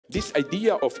This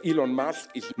idea of Elon Musk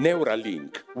is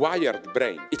Neuralink, wired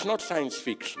brain. It's not science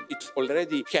fiction. It's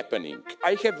already happening.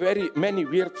 I have very many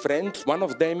weird friends. One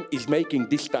of them is making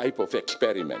this type of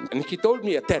experiment. And he told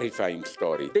me a terrifying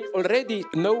story. They already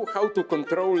know how to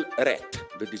control rat,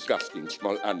 the disgusting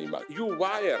small animal. You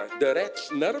wire the rat's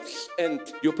nerves and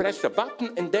you press a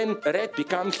button and then a rat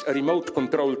becomes a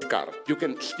remote-controlled car. You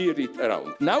can steer it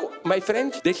around. Now, my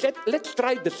friends, they said, let's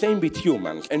try the same with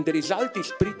humans. And the result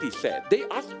is pretty sad. They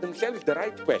asked themselves the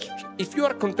right question. If you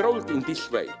are controlled in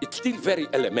this way, it's still very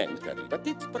elementary, but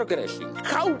it's progressing.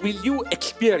 How will you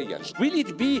experience? Will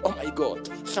it be, oh my God,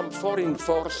 some foreign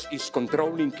force is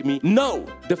controlling me? No,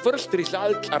 the first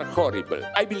results are horrible.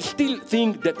 I will still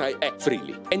think that I act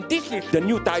freely. And this is the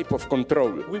new type of control.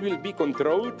 We will be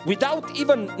controlled without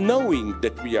even knowing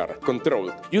that we are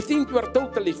controlled. You think you are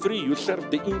totally free. You surf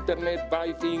the internet,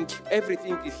 buy things,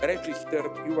 everything is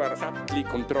registered, you are subtly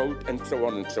controlled, and so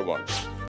on and so on.